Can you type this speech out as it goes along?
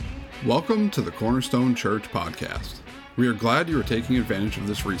Welcome to the Cornerstone Church podcast. We are glad you are taking advantage of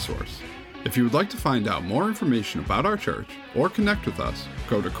this resource. If you would like to find out more information about our church or connect with us,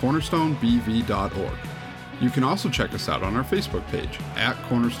 go to cornerstonebv.org. You can also check us out on our Facebook page at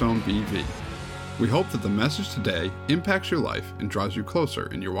CornerstoneBV. We hope that the message today impacts your life and draws you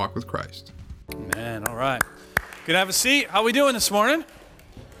closer in your walk with Christ. Amen. All right. Good to have a seat. How are we doing this morning?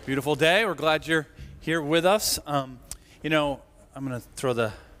 Beautiful day. We're glad you're here with us. I'm going to throw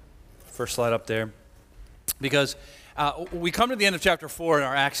the first slide up there because we come to the end of chapter 4 in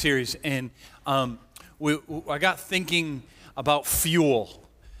our Acts series, and I got thinking about fuel.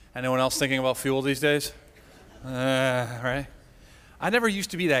 Anyone else thinking about fuel these days? Right? I never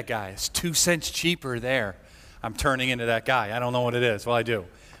used to be that guy. It's 2 cents cheaper there. I'm turning into that guy. I don't know what it is. Well, I do.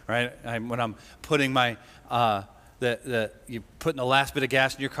 Right? When I'm putting my you putting the last bit of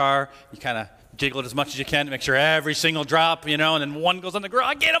gas in your car, you kind of jiggle it as much as you can to make sure every single drop, and then one goes on the grill.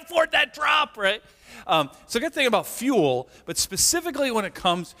 I can't afford that drop, right? So good thing about fuel, but specifically when it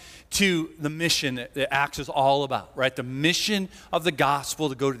comes to the mission that Acts is all about, right? The mission of the gospel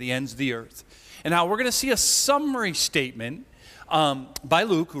to go to the ends of the earth. And now we're going to see a summary statement by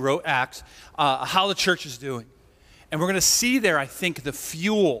Luke, who wrote Acts, how the church is doing. And we're going to see there, I think, the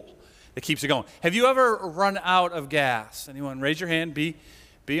fuel that keeps it going. Have you ever run out of gas? Anyone? Raise your hand. Be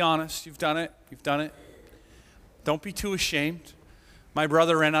honest. You've done it. You've done it. Don't be too ashamed. My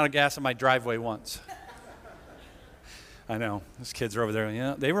brother ran out of gas in my driveway once. I know. Those kids are over there.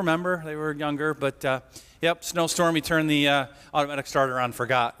 Yeah, they remember. They were younger. But, snowstorm. He turned the automatic starter on,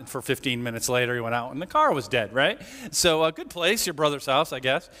 forgot. And for 15 minutes later, he went out, and the car was dead, right? So a good place, your brother's house, I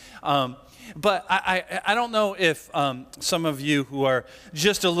guess. But I don't know if some of you who are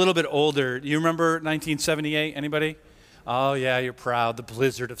just a little bit older, do you remember 1978? Anybody? Oh, yeah, you're proud. The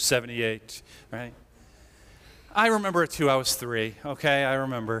blizzard of 78, right? I remember it, too. I was 3, okay? I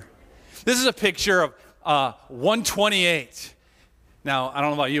remember. This is a picture of 128. Now, I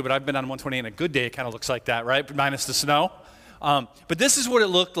don't know about you, but I've been on 128 on a good day. It kind of looks like that, right? Minus the snow. But this is what it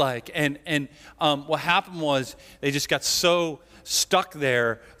looked like. And what happened was they just got so stuck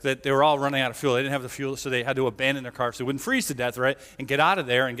there that they were all running out of fuel. They didn't have the fuel, so they had to abandon their cars so they wouldn't freeze to death, right? And get out of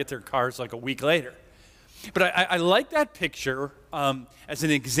there and get their cars like a week later. But I like that picture as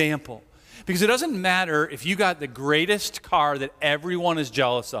an example, because it doesn't matter if you got the greatest car that everyone is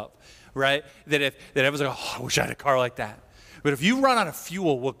jealous of, right? That everyone's like, oh, I wish I had a car like that. But if you run out of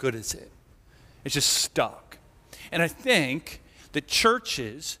fuel, what good is it? It's just stuck. And I think that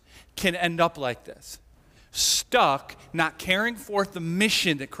churches can end up like this, stuck, not carrying forth the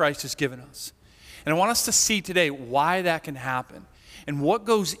mission that Christ has given us. And I want us to see today why that can happen and what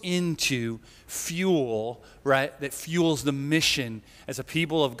goes into fuel, right, that fuels the mission as a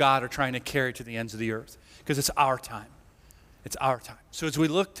people of God are trying to carry to the ends of the earth, because it's our time. It's our time. So as we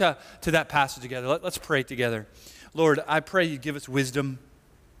look to that passage together, let's pray together. Lord, I pray you give us wisdom.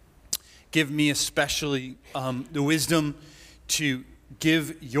 Give me especially the wisdom to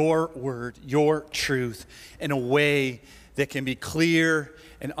give your word, your truth, in a way that can be clear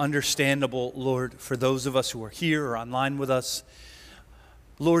and understandable, Lord, for those of us who are here or online with us.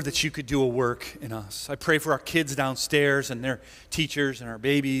 Lord, that you could do a work in us. I pray for our kids downstairs and their teachers and our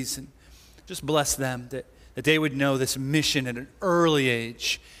babies, and just bless them, that they would know this mission at an early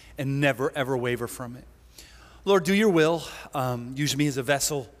age and never, ever waver from it. Lord, do your will. Use me as a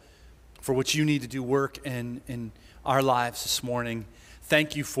vessel for what you need to do work in our lives this morning.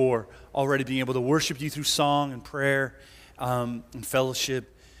 Thank you for already being able to worship you through song and prayer and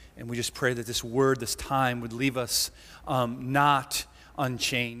fellowship. And we just pray that this word, this time, would leave us not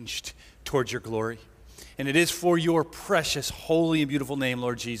unchanged towards your glory. And it is for your precious, holy, and beautiful name,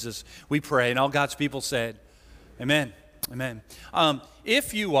 Lord Jesus, we pray. And all God's people said, amen. Amen.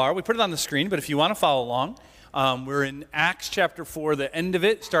 If you are, we put it on the screen, but if you want to follow along, we're in Acts chapter 4, the end of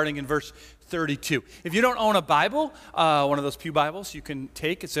it, starting in verse 32. If you don't own a Bible, one of those pew Bibles you can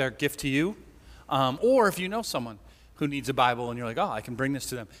take, it's our gift to you. Or if you know someone who needs a Bible and you're like, oh, I can bring this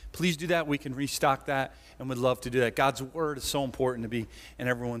to them, please do that. We can restock that and would love to do that. God's word is so important to be in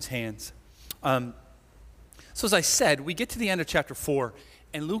everyone's hands. So as I said, we get to the end of chapter 4,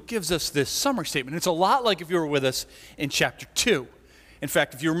 and Luke gives us this summary statement. It's a lot like if you were with us in chapter 2. In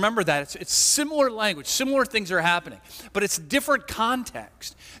fact, if you remember that, it's similar language, similar things are happening, but it's different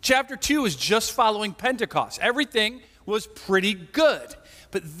context. Chapter 2 is just following Pentecost. Everything was pretty good.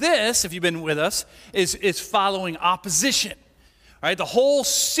 But this, if you've been with us, is following opposition. All right, the whole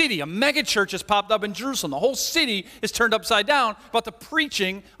city, a mega church has popped up in Jerusalem. The whole city is turned upside down about the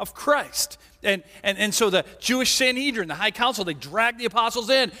preaching of Christ. And so the Jewish Sanhedrin, the high council, they drag the apostles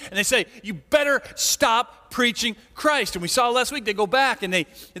in and they say, you better stop preaching Christ. And we saw last week, they go back and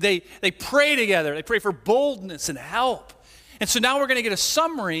they pray together. They pray for boldness and help. And so now we're going to get a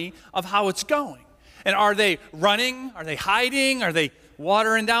summary of how it's going. And are they running? Are they hiding? Are they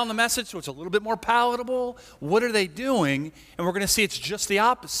watering down the message so it's a little bit more palatable? What are they doing? And we're going to see it's just the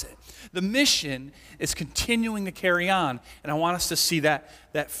opposite. The mission is continuing to carry on, and I want us to see that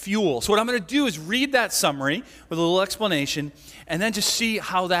fuel. So what I'm going to do is read that summary with a little explanation, and then just see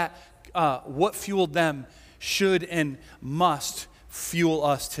how that, what fueled them should and must fuel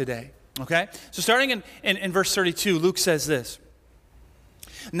us today. Okay? So starting in verse 32, Luke says this.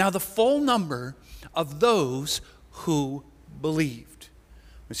 Now the full number of those who believed.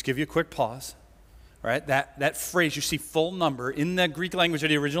 Let's give you a quick pause. All right, that phrase, you see full number, in the Greek language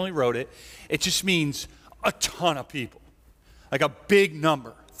that he originally wrote it, it just means a ton of people. Like a big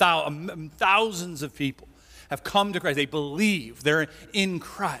number. Thousands of people have come to Christ. They believe. They're in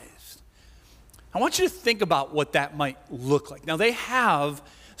Christ. I want you to think about what that might look like. Now, they have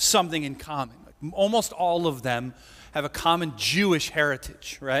something in common. Like almost all of them have a common Jewish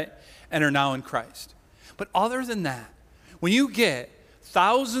heritage, right? And are now in Christ. But other than that, when you get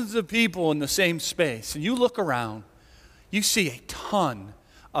thousands of people in the same space, and you look around, you see a ton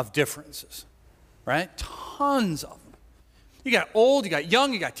of differences, right? Tons of them. You got old, you got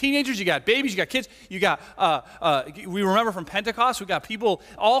young, you got teenagers, you got babies, you got kids, you got, we remember from Pentecost, we got people,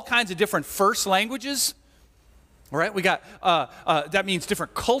 all kinds of different first languages, right? We got, that means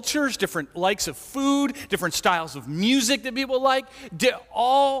different cultures, different likes of food, different styles of music that people like.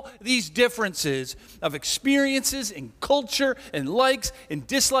 All these differences of experiences and culture and likes and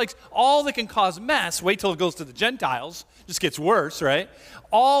dislikes, all that can cause mess. Wait till it goes to the Gentiles. Just gets worse, right?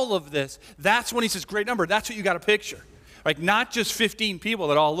 All of this, that's when he says great number. That's what you got to picture. Like not just 15 people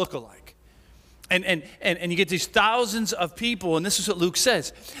that all look alike. And you get these thousands of people, and this is what Luke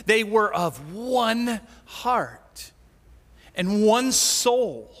says. They were of one heart and one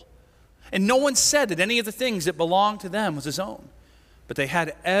soul. And no one said that any of the things that belonged to them was his own. But they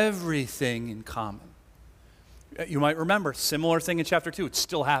had everything in common. You might remember, similar thing in chapter 2. It's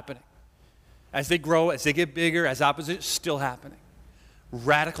still happening. As they grow, as they get bigger, as opposite, it's still happening.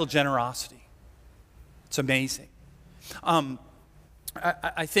 Radical generosity. It's amazing.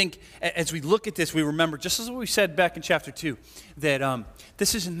 I think as we look at this, we remember, just as we said back in chapter 2, that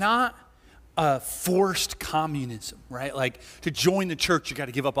this is not forced communism, right? Like to join the church, you got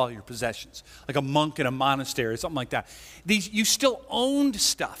to give up all your possessions, like a monk in a monastery or something like that. You still owned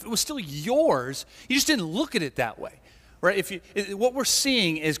stuff. It was still yours. You just didn't look at it that way, right? What we're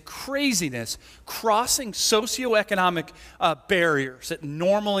seeing is craziness crossing socioeconomic barriers that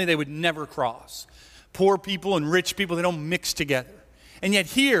normally they would never cross. Poor people and rich people, they don't mix together. And yet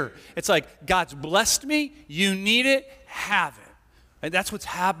here, it's like, God's blessed me, you need it, have it. And that's what's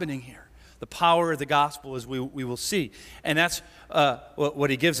happening here. The power of the gospel, as we will see. And that's what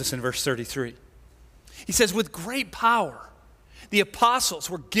he gives us in verse 33. He says, with great power, the apostles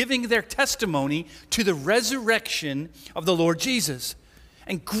were giving their testimony to the resurrection of the Lord Jesus.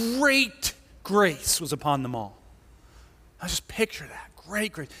 And great grace was upon them all. Now just picture that.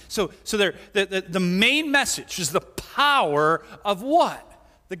 Great grace. So the main message is the power of what?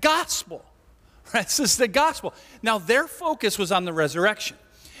 The gospel. Right? This is the gospel. Now their focus was on the resurrection.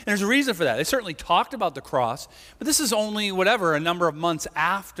 And there's a reason for that. They certainly talked about the cross, but this is only, a number of months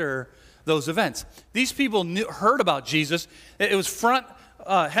after those events. These people heard about Jesus. It was front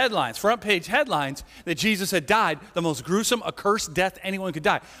page headlines that Jesus had died, the most gruesome, accursed death anyone could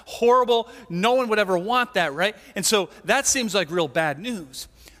die. Horrible. No one would ever want that, right? And so that seems like real bad news.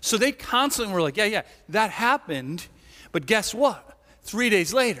 So they constantly were like, yeah, that happened. But guess what? 3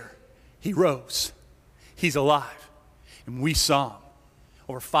 days later, he rose. He's alive. And we saw him.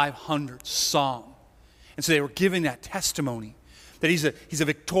 Over 500 saw him. And so they were giving that testimony that he's a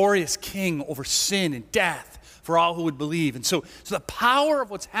victorious king over sin and death for all who would believe. And so the power of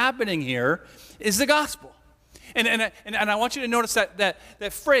what's happening here is the gospel. And I want you to notice that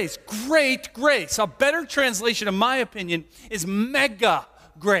phrase, great grace. A better translation, in my opinion, is mega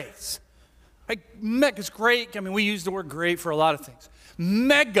grace. Mega is great. We use the word great for a lot of things.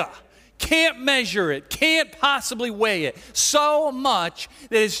 Mega. Can't measure it, can't possibly weigh it. So much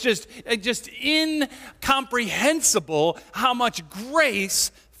that it's just incomprehensible how much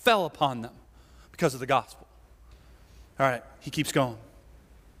grace fell upon them because of the gospel. All right, he keeps going.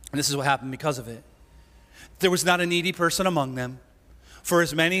 And this is what happened because of it. There was not a needy person among them, for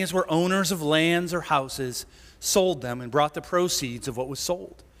as many as were owners of lands or houses sold them and brought the proceeds of what was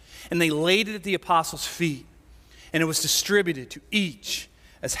sold. And they laid it at the apostles' feet, and it was distributed to each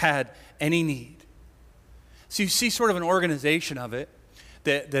has had any need. So you see sort of an organization of it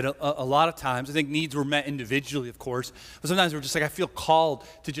that a lot of times, I think needs were met individually, of course, but sometimes we're just like, I feel called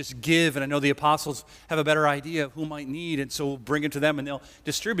to just give, and I know the apostles have a better idea of who might need, and so we'll bring it to them and they'll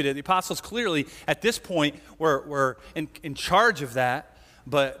distribute it. The apostles clearly, at this point, were in charge of that,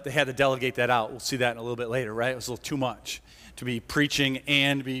 but they had to delegate that out. We'll see that in a little bit later, right? It was a little too much to be preaching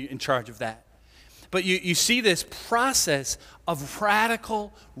and be in charge of that. But you see this process of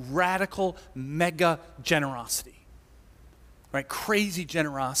radical mega generosity. Right? Crazy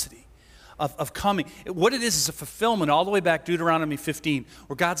generosity of coming. What it is a fulfillment all the way back Deuteronomy 15,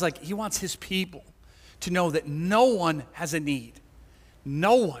 where God's like, he wants his people to know that no one has a need.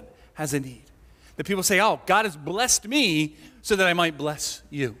 No one has a need. That people say, oh, God has blessed me so that I might bless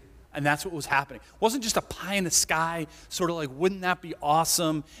you. And that's what was happening. It wasn't just a pie in the sky, sort of like, wouldn't that be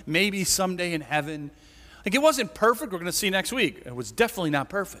awesome? Maybe someday in heaven. Like, it wasn't perfect. We're going to see next week. It was definitely not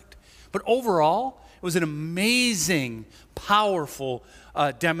perfect. But overall, it was an amazing, powerful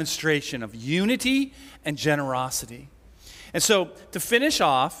demonstration of unity and generosity. And so to finish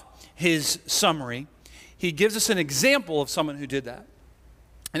off his summary, he gives us an example of someone who did that.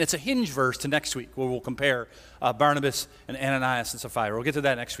 And it's a hinge verse to next week where we'll compare Barnabas and Ananias and Sapphira. We'll get to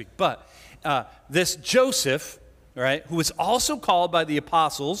that next week. But this Joseph, right, who was also called by the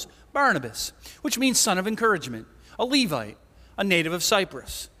apostles Barnabas, which means son of encouragement, a Levite, a native of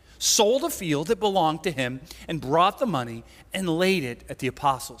Cyprus, sold a field that belonged to him and brought the money and laid it at the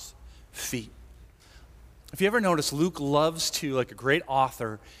apostles' feet. If you ever notice, Luke loves to, like a great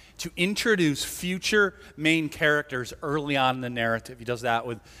author, to introduce future main characters early on in the narrative. He does that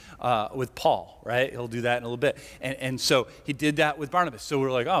with Paul, right? He'll do that in a little bit. And so he did that with Barnabas. So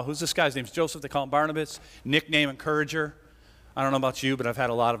we're like, oh, who's this guy's name? It's Joseph. They call him Barnabas. Nickname Encourager. I don't know about you, but I've had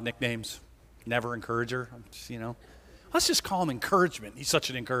a lot of nicknames. Never Encourager, Let's just call him Encouragement. He's such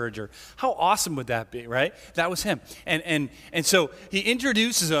an encourager. How awesome would that be, right? That was him. And so he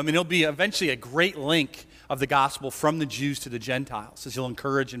introduces him, and he'll be eventually a great link of the gospel from the Jews to the Gentiles, as he'll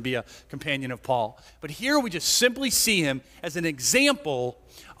encourage and be a companion of Paul. But here we just simply see him as an example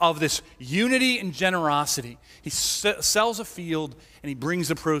of this unity and generosity. He sells a field, and he brings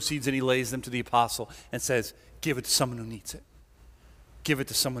the proceeds, and he lays them to the apostle and says, give it to someone who needs it. Give it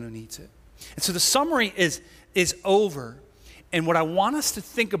to someone who needs it. And so the summary is over. And what I want us to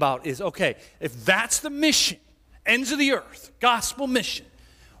think about is, okay, if that's the mission, ends of the earth, gospel mission,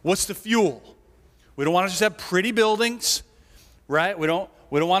 what's the fuel? We don't want to just have pretty buildings, right? We don't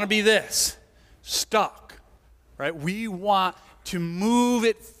want to be this, stuck, right? We want to move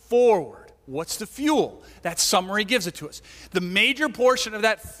it forward. What's the fuel? That summary gives it to us. The major portion of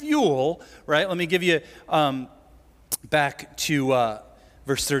that fuel, right? Let me give you back to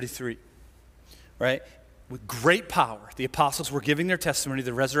verse 33, right? With great power, the apostles were giving their testimony to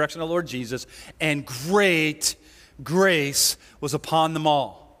the resurrection of the Lord Jesus, and great grace was upon them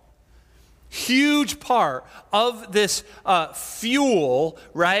all. Huge part of this fuel,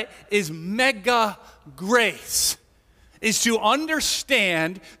 right, is mega grace. Is to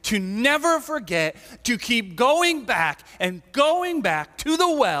understand, to never forget, to keep going back and going back to the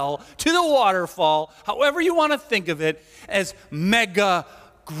well, to the waterfall, however you want to think of it, as mega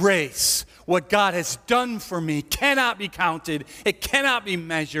grace. What God has done for me cannot be counted. It cannot be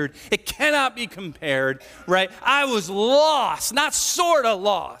measured. It cannot be compared, right? I was lost, not sort of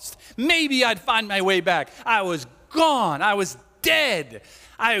lost. Maybe I'd find my way back. I was gone. I was dead.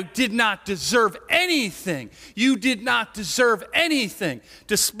 I did not deserve anything. You did not deserve anything,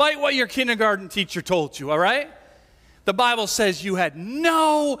 despite what your kindergarten teacher told you, all right? The Bible says you had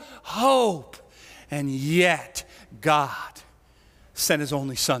no hope, and yet God sent his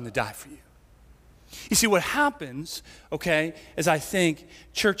only son to die for you. You see, what happens, okay, is I think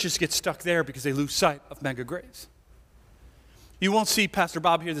churches get stuck there because they lose sight of mega grace. You won't see Pastor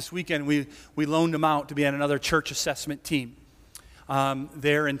Bob here this weekend. We loaned him out to be on another church assessment team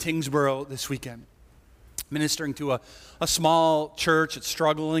there in Tingsboro this weekend, ministering to a small church that's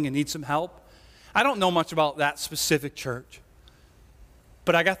struggling and needs some help. I don't know much about that specific church,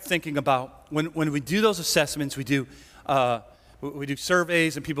 but I got thinking about when we do those assessments, we do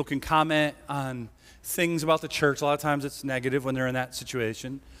surveys and people can comment on things about the church. A lot of times it's negative when they're in that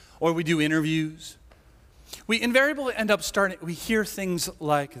situation. Or we do interviews. We invariably end up we hear things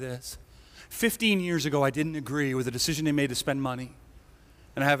like this. 15 years ago, I didn't agree with the decision they made to spend money,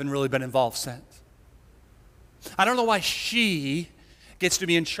 and I haven't really been involved since. I don't know why she gets to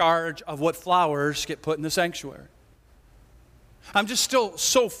be in charge of what flowers get put in the sanctuary. I'm just still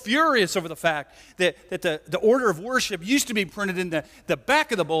so furious over the fact that the order of worship used to be printed in the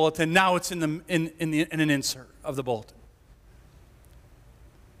back of the bulletin. Now it's in an insert of the bulletin.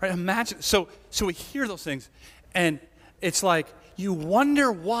 right? Imagine, so we hear those things, and it's like you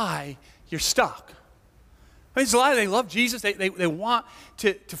wonder why you're stuck. I mean, there's a lot of, they love Jesus, they want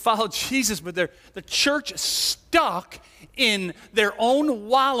to follow Jesus, but the church is stuck in their own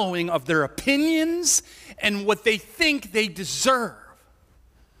wallowing of their opinions and what they think they deserve.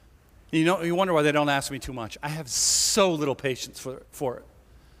 You know, you wonder why they don't ask me too much. I have so little patience for it.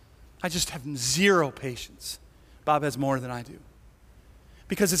 I just have zero patience. Bob has more than I do.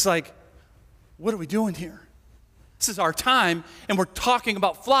 Because it's like, what are we doing here? This is our time, and we're talking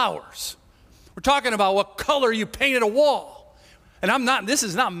about flowers. We're talking about what color you painted a wall. And this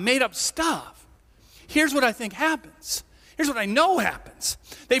is not made up stuff. Here's what I think happens. Here's what I know happens.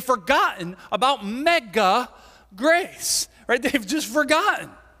 They've forgotten about mega grace, right? They've just forgotten.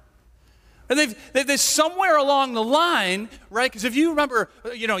 And they've somewhere along the line, right? Because if you remember,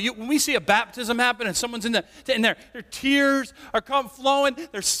 when we see a baptism happen and someone's in there, their tears are flowing,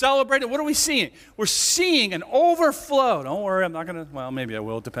 they're celebrating. What are we seeing? We're seeing an overflow. Don't worry, I'm not going to, well, maybe I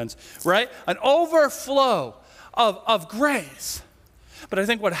will, it depends, right? An overflow of grace. But I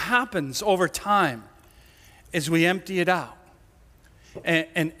think what happens over time is we empty it out.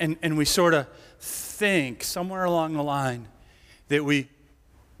 And we sort of think somewhere along the line that we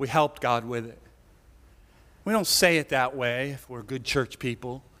helped God with it. We don't say it that way if we're good church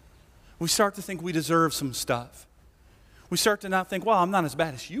people. We start to think we deserve some stuff. We start to not think, well, I'm not as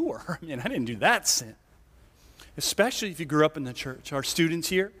bad as you were. I mean, I didn't do that sin. Especially if you grew up in the church. Our students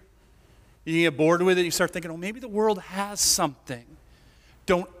here, you get bored with it, you start thinking, oh, maybe the world has something.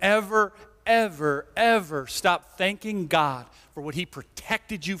 Don't ever, ever, ever stop thanking God for what he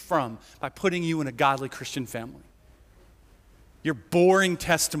protected you from by putting you in a godly Christian family. Your boring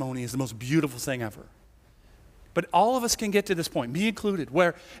testimony is the most beautiful thing ever. But all of us can get to this point, me included,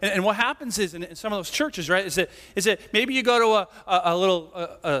 where, and what happens is in some of those churches, right, is that maybe you go to a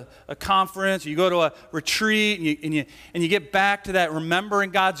little conference, or you go to a retreat, and you get back to that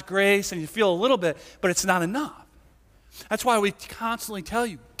remembering God's grace, and you feel a little bit, but it's not enough. That's why we constantly tell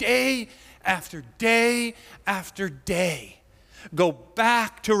you, day after day after day, go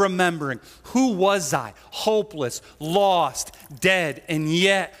back to remembering, who was I? Hopeless, lost, dead, and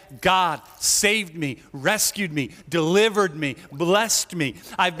yet God saved me, rescued me, delivered me, blessed me.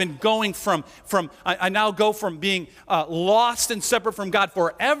 I've been going I now go from being lost and separate from God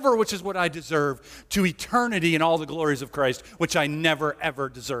forever, which is what I deserve, to eternity in all the glories of Christ, which I never, ever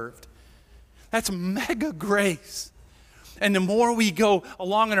deserved. That's mega grace. And the more we go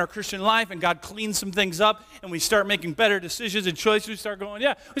along in our Christian life and God cleans some things up and we start making better decisions and choices, we start going,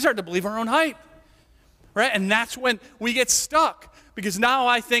 we start to believe our own hype, right? And that's when we get stuck, because now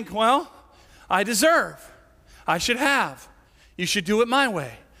I think, well, I deserve, I should have, you should do it my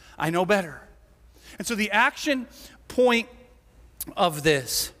way, I know better. And so the action point of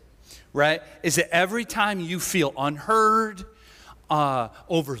this, right, is that every time you feel unheard,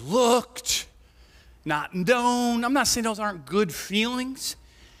 overlooked, not known. I'm not saying those aren't good feelings.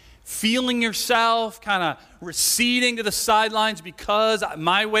 Feeling yourself kind of receding to the sidelines because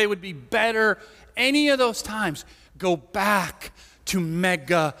my way would be better. Any of those times, go back to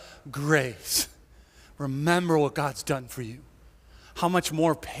mega grace. Remember what God's done for you. How much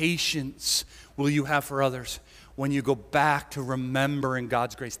more patience will you have for others when you go back to remembering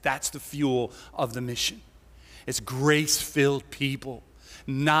God's grace? That's the fuel of the mission. It's grace-filled people.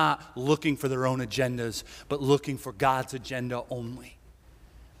 Not looking for their own agendas, but looking for God's agenda only.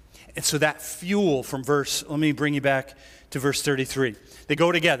 And so that fuel from let me bring you back to verse 33. They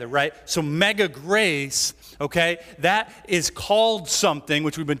go together, right? So mega grace, okay, that is called something,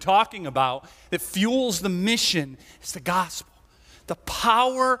 which we've been talking about, that fuels the mission. It's the gospel. The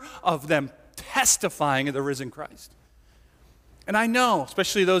power of them testifying of the risen Christ. And I know,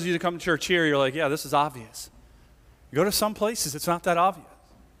 especially those of you that come to church here, you're like, yeah, this is obvious. You go to some places, it's not that obvious.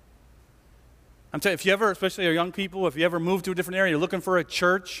 I'm telling you, if you ever, especially our young people, if you ever move to a different area, you're looking for a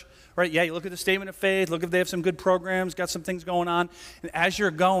church, right? Yeah, you look at the statement of faith, look if they have some good programs, got some things going on. And as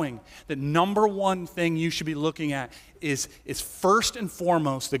you're going, the number one thing you should be looking at is first and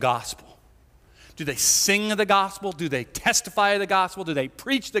foremost the gospel. Do they sing the gospel? Do they testify the gospel? Do they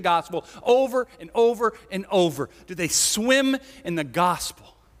preach the gospel over and over and over? Do they swim in the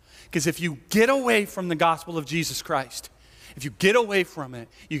gospel? Because if you get away from the gospel of Jesus Christ, if you get away from it,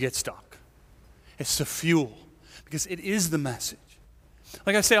 you get stuck. It's the fuel, because it is the message.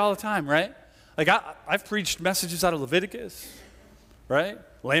 Like I say all the time, right? Like I've preached messages out of Leviticus, right?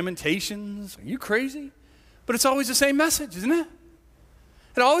 Lamentations. Are you crazy? But it's always the same message, isn't it?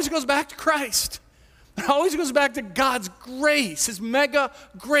 It always goes back to Christ. It always goes back to God's grace, his mega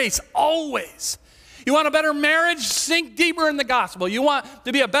grace, always. You want a better marriage? Sink deeper in the gospel. You want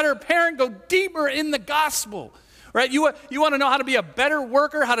to be a better parent? Go deeper in the gospel. Right? You want to know how to be a better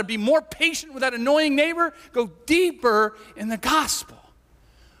worker, how to be more patient with that annoying neighbor? Go deeper in the gospel.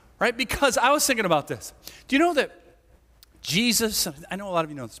 Right? Because I was thinking about this. Do you know that Jesus, I know a lot of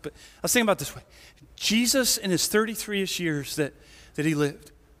you know this, but I was thinking about it this way. Jesus, in his 33-ish years that he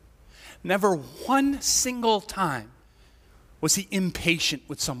lived, never one single time was he impatient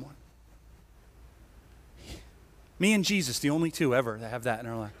with someone. Me and Jesus, the only two ever that have that in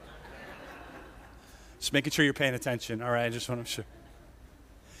our life. Just making sure you're paying attention, all right? I just want to be sure.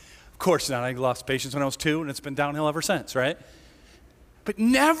 Of course not. I lost patience when I was 2, and it's been downhill ever since, right? But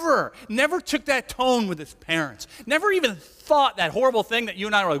never took that tone with his parents. Never even thought that horrible thing that you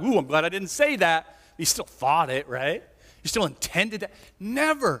and I were like, ooh, I'm glad I didn't say that. He still thought it, right? He still intended that.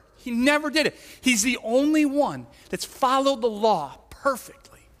 Never. He never did it. He's the only one that's followed the law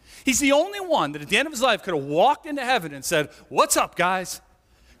perfectly. He's the only one that at the end of his life could have walked into heaven and said, what's up, guys?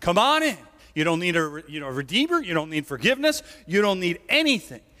 Come on in. You don't need a redeemer. You don't need forgiveness. You don't need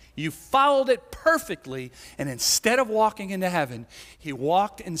anything. You followed it perfectly, and instead of walking into heaven, he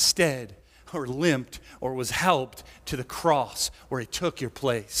walked instead, or limped, or was helped to the cross where he took your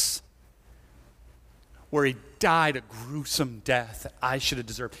place, where he died a gruesome death that I should have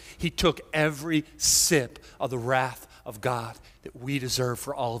deserved. He took every sip of the wrath of God that we deserve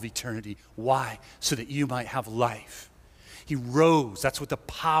for all of eternity. Why? So that you might have life. He rose. That's what the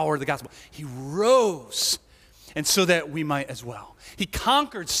power of the gospel. He rose. And so that we might as well. He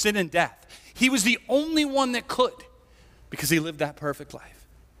conquered sin and death. He was the only one that could because he lived that perfect life.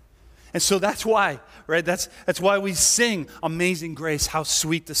 And so that's why, right? That's why we sing Amazing Grace, how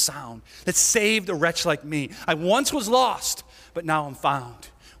sweet the sound that saved a wretch like me. I once was lost, but now I'm found.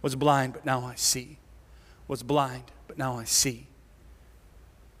 Was blind, but now I see. Was blind, but now I see.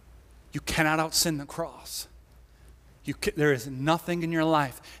 You cannot out-sin the cross. There is nothing in your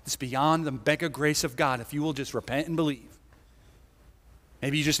life that's beyond the mega grace of God if you will just repent and believe.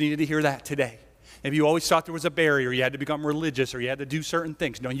 Maybe you just needed to hear that today. Maybe you always thought there was a barrier. You had to become religious or you had to do certain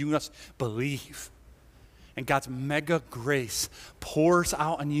things. No, you must believe. And God's mega grace pours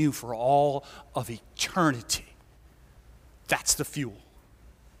out on you for all of eternity. That's the fuel.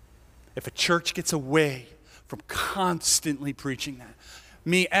 If a church gets away from constantly preaching that,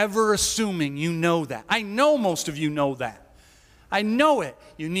 me ever assuming you know that. I know most of you know that. I know it.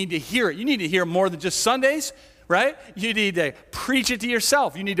 You need to hear it. You need to hear more than just Sundays, right? You need to preach it to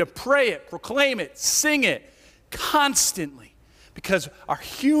yourself. You need to pray it, proclaim it, sing it constantly. Because our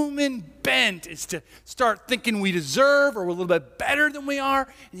human bent is to start thinking we deserve or we're a little bit better than we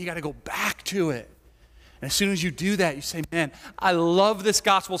are, and you got to go back to it. And as soon as you do that, you say, man, I love this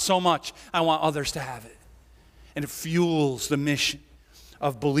gospel so much, I want others to have it. And it fuels the mission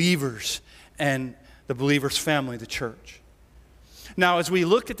of believers and the believers' family, the church. Now, as we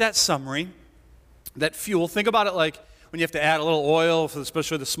look at that summary, that fuel, think about it like when you have to add a little oil, for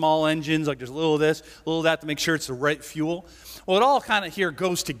especially the small engines, like there's a little of this, a little of that to make sure it's the right fuel. Well, it all kind of here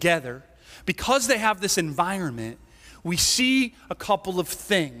goes together. Because they have this environment, we see a couple of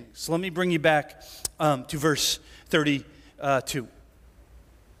things. Let me bring you back to verse 32.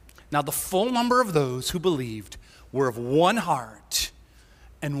 Now, the full number of those who believed were of one heart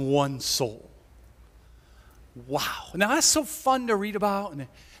and one soul. Wow. Now that's so fun to read about. And it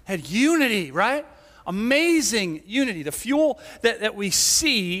had unity, right? Amazing unity. The fuel that we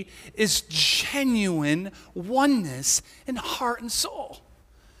see is genuine oneness in heart and soul.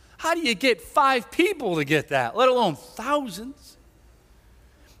 How do you get 5 people to get that, let alone thousands?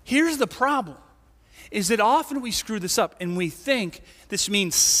 Here's the problem, is that often we screw this up and we think this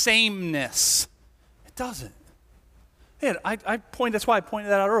means sameness. It doesn't. That's why I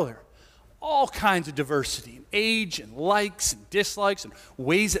pointed that out earlier. All kinds of diversity in age and likes and dislikes and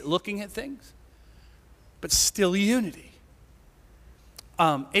ways at looking at things, but still unity.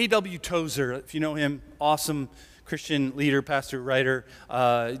 A.W. Tozer, if you know him, awesome Christian leader, pastor, writer.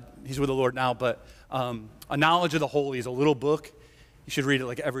 He's with the Lord now, but A Knowledge of the Holy is a little book. You should read it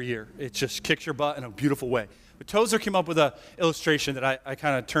like every year. It just kicks your butt in a beautiful way. But Tozer came up with an illustration that I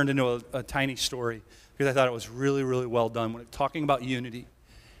kind of turned into a tiny story, because I thought it was really, really well done when talking about unity,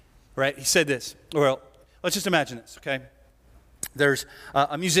 right? He said this. Well, let's just imagine this, okay? There's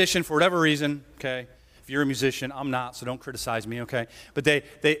a musician for whatever reason, okay? If you're a musician, I'm not, so don't criticize me, okay? But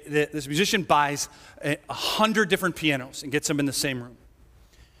this musician buys 100 different pianos and gets them in the same room,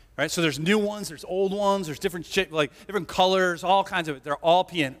 right? So there's new ones, there's old ones, there's different different colors, all kinds of it. They're all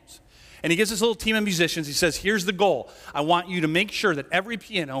pianos. And he gives this little team of musicians, he says, here's the goal. I want you to make sure that every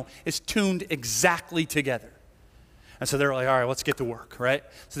piano is tuned exactly together. And so they're like, all right, let's get to work, right?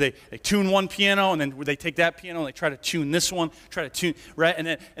 So they tune one piano, and then they take that piano, and they try to tune this one, right? And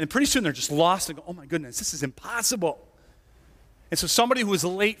then pretty soon they're just lost and go, oh my goodness, this is impossible. And so somebody who was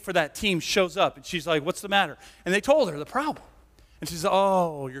late for that team shows up, and she's like, what's the matter? And they told her the problem. And she says,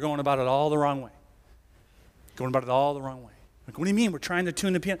 oh, you're going about it all the wrong way. Going about it all the wrong way. Like, what do you mean? We're trying to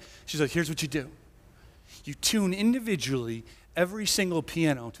tune the piano. She's like, here's what you do. You tune individually every single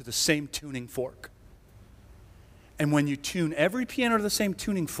piano to the same tuning fork. And when you tune every piano to the same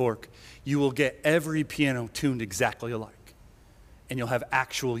tuning fork, you will get every piano tuned exactly alike. And you'll have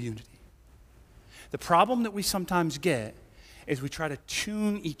actual unity. The problem that we sometimes get is we try to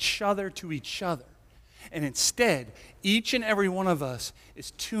tune each other to each other. And instead, each and every one of us is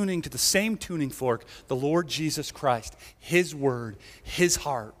tuning to the same tuning fork, the Lord Jesus Christ, His Word, His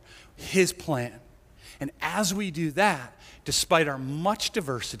heart, His plan. And as we do that, despite our much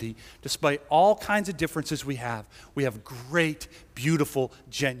diversity, despite all kinds of differences we have great, beautiful,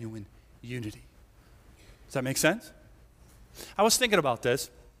 genuine unity. Does that make sense? I was thinking about this,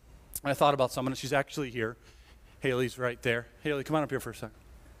 and I thought about someone, and she's actually here. Haley's right there. Haley, come on up here for a second,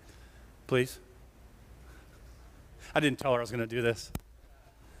 please. I didn't tell her I was going to do this.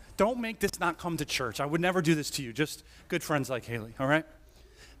 Don't make this not come to church. I would never do this to you. Just good friends like Haley, all right?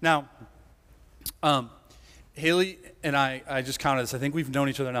 Now, Haley and I just counted this. I think we've known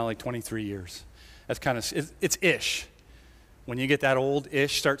each other now like 23 years. That's kind of, it's ish. When you get that old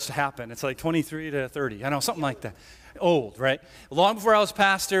ish starts to happen. It's like 23 to 30. I know, something like that. Old, right? Long before I was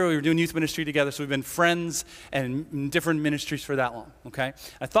pastor, we were doing youth ministry together, so we've been friends and in different ministries for that long, okay?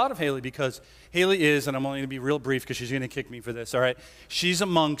 I thought of Haley because Haley is, and I'm only going to be real brief because she's going to kick me for this, all right? She's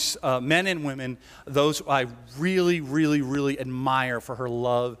amongst men and women, those I really, really, really admire for her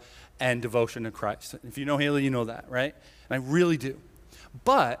love and devotion to Christ. If you know Haley, you know that, right? And I really do.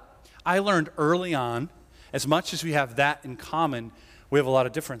 But I learned early on, as much as we have that in common, we have a lot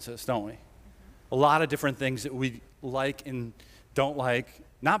of differences, don't we? A lot of different things that we like and don't like.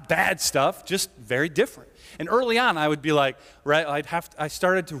 Not bad stuff, just very different. And early on, I would be like, right, I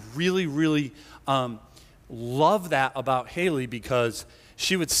started to really, really love that about Haley because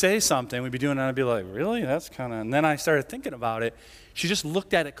she would say something, we'd be doing it, and I'd be like, really? That's kind of, and then I started thinking about it. She just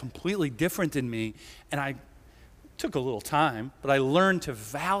looked at it completely different than me, and I took a little time, but I learned to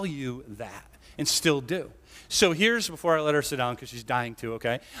value that and still do. So here's, before I let her sit down, because she's dying to,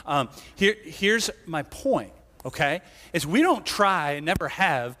 okay? Here's my point, okay? Is we don't try, and never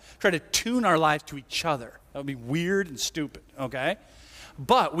have, try to tune our lives to each other. That would be weird and stupid, okay?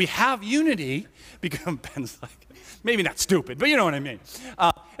 But we have unity, because Ben's like, maybe not stupid, but you know what I mean.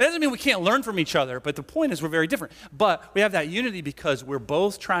 It doesn't mean we can't learn from each other, but the point is we're very different. But we have that unity because we're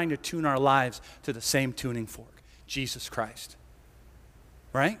both trying to tune our lives to the same tuning fork, Jesus Christ.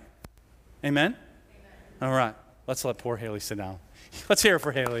 Right? Amen? All right, let's let poor Haley sit down. Let's hear it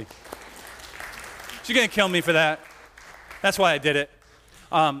for Haley. She's going to kill me for that. That's why I did it.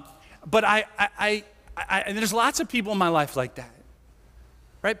 But and there's lots of people in my life like that,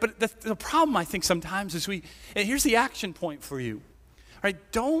 right? But the problem, I think, sometimes is and here's the action point for you, right?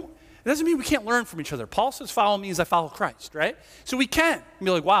 It doesn't mean we can't learn from each other. Paul says, follow me as I follow Christ, right? So we can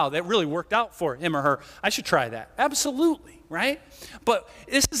be like, wow, that really worked out for him or her. I should try that. Absolutely, right? But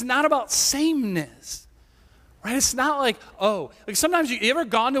this is not about sameness. Right? It's not like, like sometimes you ever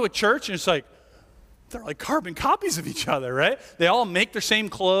gone to a church and it's like, they're like carbon copies of each other, right? They all make their same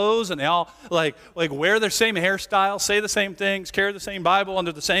clothes and they all like wear their same hairstyle, say the same things, carry the same Bible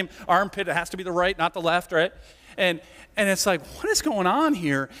under the same armpit. It has to be the right, not the left, right? And it's like, what is going on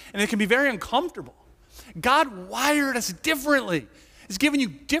here? And it can be very uncomfortable. God wired us differently. He's given you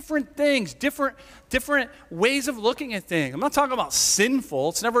different things, different ways of looking at things. I'm not talking about sinful.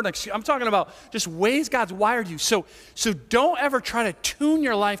 It's never an excuse. I'm talking about just ways God's wired you. So don't ever try to tune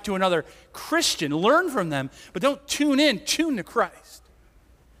your life to another Christian. Learn from them, but don't tune to Christ.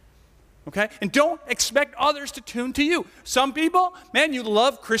 Okay? And don't expect others to tune to you. Some people, man, you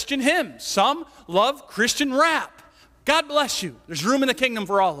love Christian hymns. Some love Christian rap. God bless you. There's room in the kingdom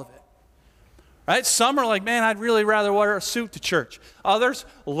for all of it. Right? Some are like, man, I'd really rather wear a suit to church. Others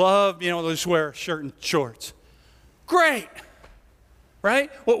love, they just wear a shirt and shorts. Great.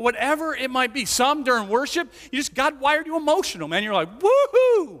 Right? Whatever it might be. Some during worship, God wired you emotional, man. You're like,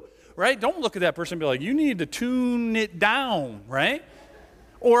 woohoo. Right? Don't look at that person and be like, you need to tune it down, right?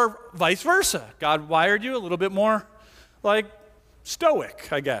 Or vice versa. God wired you a little bit more like stoic,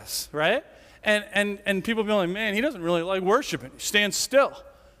 I guess, right? And people be like, man, he doesn't really like worshiping. He stands still.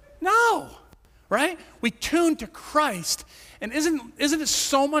 No. Right? We tune to Christ, and isn't it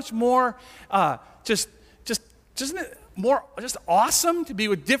so much more isn't it more just awesome to be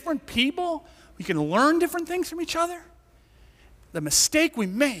with different people? We can learn different things from each other. the mistake we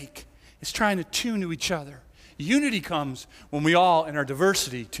make is trying to tune to each other. Unity comes when we all, in our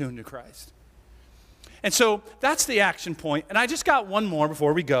diversity, tune to Christ. And so that's the action point. And I just got one more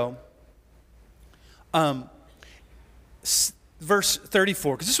before we go. Verse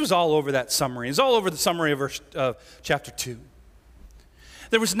 34, because this was all over that summary. It's all over the summary of chapter 2.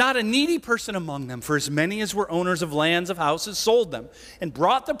 There was not a needy person among them, for as many as were owners of lands, of houses, sold them, and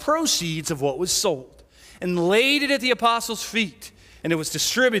brought the proceeds of what was sold, and laid it at the apostles' feet, and it was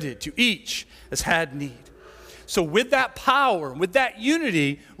distributed to each as had need. So with that power, with that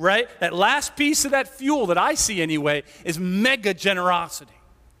unity, right, that last piece of that fuel that I see anyway is mega generosity.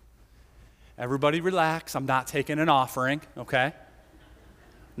 Everybody relax. I'm not taking an offering, okay?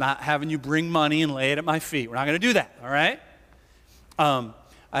 Not having you bring money and lay it at my feet. We're not going to do that, all right?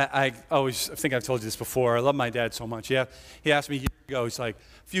 I think I've told you this before. I love my dad so much. Yeah, he asked me a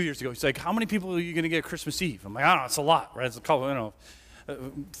few years ago, he's like, how many people are you going to get Christmas Eve? I'm like, I don't know, it's a lot, right? It's a couple, a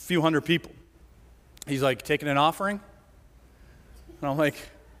few hundred people. He's like, taking an offering? And I'm like,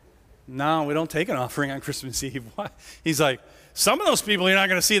 no, we don't take an offering on Christmas Eve. Why? He's like, some of those people you're not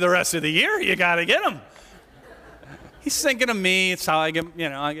going to see the rest of the year. You got to get them. He's thinking of me. It's how I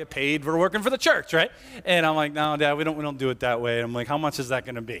get paid for working for the church, right? And I'm like, no, Dad, we don't do it that way. And I'm like, how much is that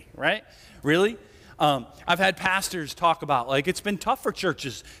going to be, right? Really? I've had pastors talk about, like, it's been tough for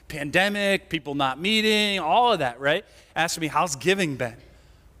churches. Pandemic, people not meeting, all of that, right? Asking me, how's giving been?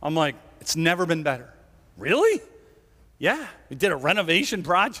 I'm like, it's never been better. Really? Yeah, we did a renovation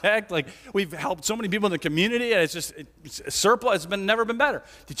project. Like, we've helped so many people in the community, and it's a surplus. It's never been better.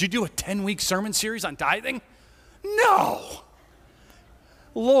 Did you do a 10-week sermon series on tithing? No.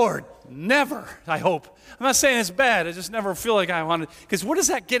 Lord, never, I hope. I'm not saying it's bad. I just never feel like I want to, because what does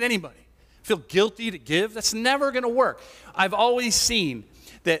that get anybody? Feel guilty to give? That's never going to work. I've always seen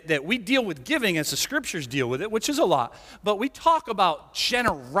that we deal with giving as the scriptures deal with it, which is a lot, but we talk about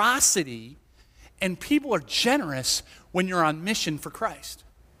generosity, and people are generous when you're on mission for Christ.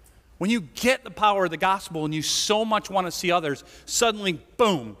 When you get the power of the gospel and you so much want to see others, suddenly,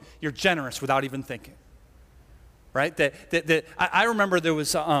 boom, you're generous without even thinking. Right? I remember there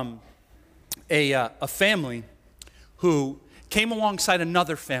was a family who came alongside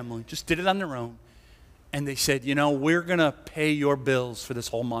another family, just did it on their own, and they said, we're going to pay your bills for this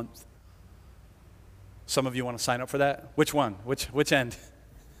whole month. Some of you want to sign up for that? Which one? Which end?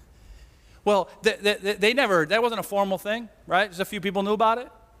 Well, they never, that wasn't a formal thing, right? Just a few people knew about it.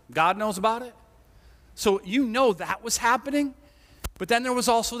 God knows about it. So that was happening. But then there was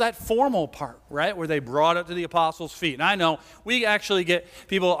also that formal part, right, where they brought it to the apostles' feet. And I know we actually get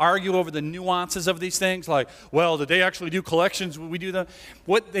people argue over the nuances of these things, like, well, did they actually do collections? Would we do them?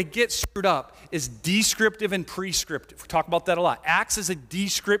 What they get screwed up is descriptive and prescriptive. We talk about that a lot. Acts is a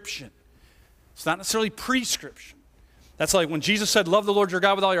description. It's not necessarily prescription. That's like when Jesus said, love the Lord your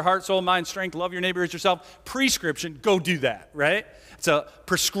God with all your heart, soul, mind, strength, love your neighbor as yourself. Prescription, go do that, right? It's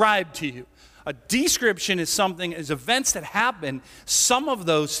prescribed to you. A description is events that happen. Some of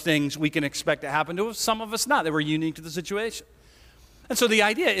those things we can expect to happen to us, some of us not. They were unique to the situation. And so the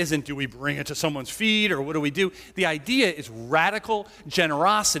idea isn't, do we bring it to someone's feet or what do we do? The idea is radical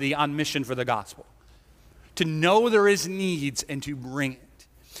generosity on mission for the gospel. To know there is needs and to bring it.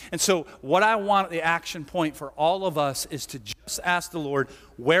 And so what I want, the action point for all of us, is to just ask the Lord,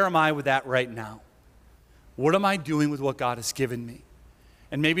 where am I with that right now? What am I doing with what God has given me?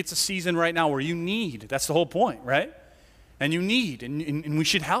 And maybe it's a season right now where you need. That's the whole point, right? And you need, and we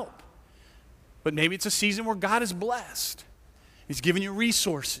should help. But maybe it's a season where God is blessed. He's given you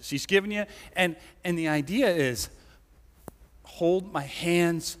resources. He's given you, and the idea is, hold my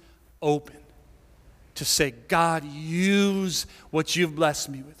hands open to say, God, use what you've blessed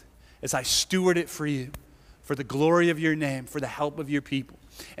me with as I steward it for you, for the glory of your name, for the help of your people.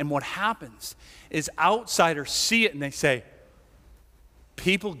 And what happens is outsiders see it and they say,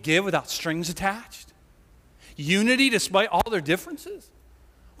 people give without strings attached? Unity despite all their differences?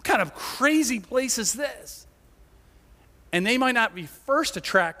 What kind of crazy place is this? And they might not be first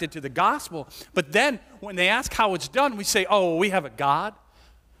attracted to the gospel, but then when they ask how it's done, we say, oh, we have a God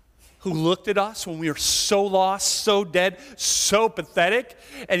who looked at us when we were so lost, so dead, so pathetic,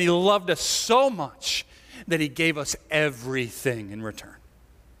 and he loved us so much that he gave us everything in return.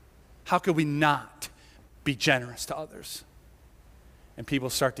 How could we not be generous to others? And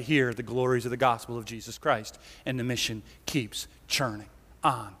people start to hear the glories of the gospel of Jesus Christ, and the mission keeps churning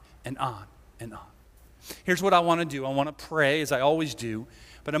on and on and on. Here's what I want to do. I want to pray, as I always do,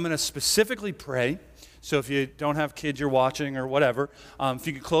 but I'm going to specifically pray. So if you don't have kids you're watching or whatever, if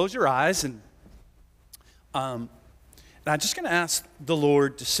you could close your eyes, and I'm just going to ask the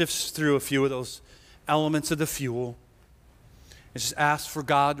Lord to sift through a few of those elements of the fuel is just ask for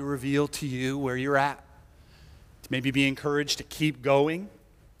God to reveal to you where you're at. To maybe be encouraged to keep going,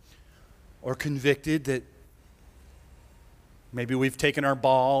 or convicted that maybe we've taken our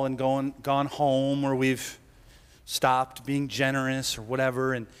ball and gone home, or we've stopped being generous or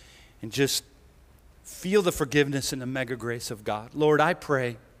whatever, and just feel the forgiveness and the mega grace of God. Lord, I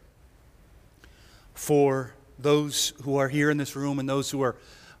pray for those who are here in this room and those who are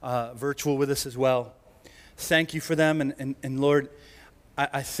virtual with us as well. Thank you for them. And Lord,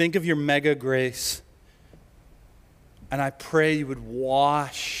 I think of your mega grace, and I pray you would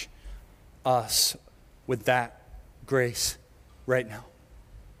wash us with that grace right now.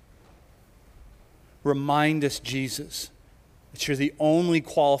 Remind us, Jesus, that you're the only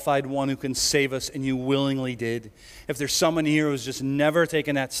qualified one who can save us, and you willingly did. If there's someone here who's just never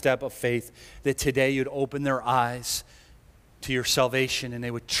taken that step of faith, that today you'd open their eyes to your salvation and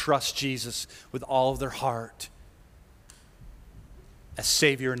they would trust Jesus with all of their heart as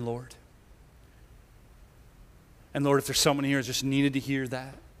Savior and Lord. And Lord, if there's someone here who just needed to hear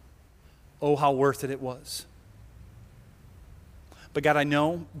that, oh, how worth it was. But God, I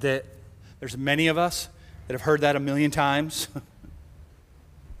know that there's many of us that have heard that 1,000,000 times.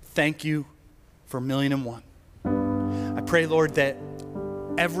 Thank you for 1,000,001. I pray, Lord, that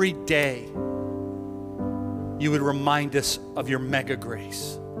every day you would remind us of your mega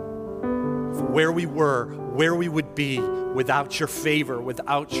grace. For where we were, where we would be without your favor,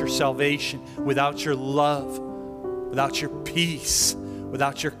 without your salvation, without your love, without your peace,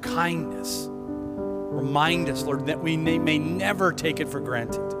 without your kindness. Remind us, Lord, that we may never take it for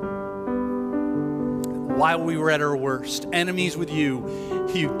granted. While we were at our worst, enemies with you,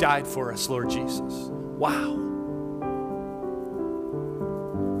 you died for us, Lord Jesus. Wow.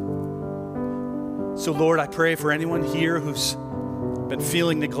 So, Lord, I pray for anyone here who's been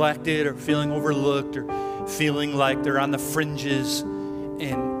feeling neglected or feeling overlooked or feeling like they're on the fringes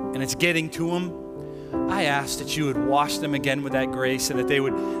and it's getting to them. I ask that you would wash them again with that grace, and that they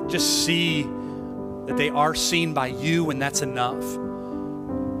would just see that they are seen by you, and that's enough.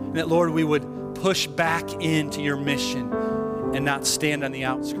 And that, Lord, we would push back into your mission and not stand on the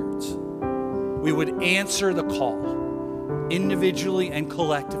outskirts. We would answer the call individually and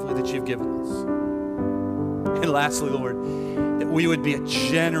collectively that you've given us. And lastly, Lord, that we would be a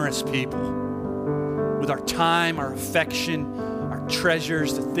generous people with our time, our affection, our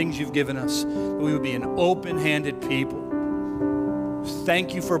treasures, the things you've given us, that we would be an open-handed people.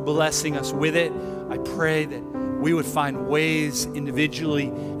 Thank you for blessing us with it. I pray that we would find ways individually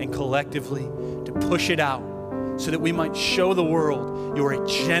and collectively to push it out so that we might show the world you're a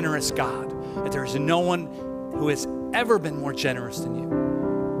generous God, that there is no one who has ever been more generous than you.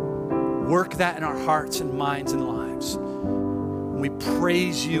 Work that in our hearts and minds and lives. We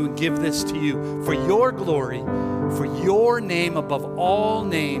praise you and give this to you for your glory, for your name above all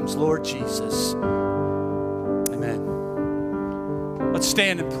names, Lord Jesus. Amen. Let's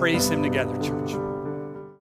stand and praise him together, church.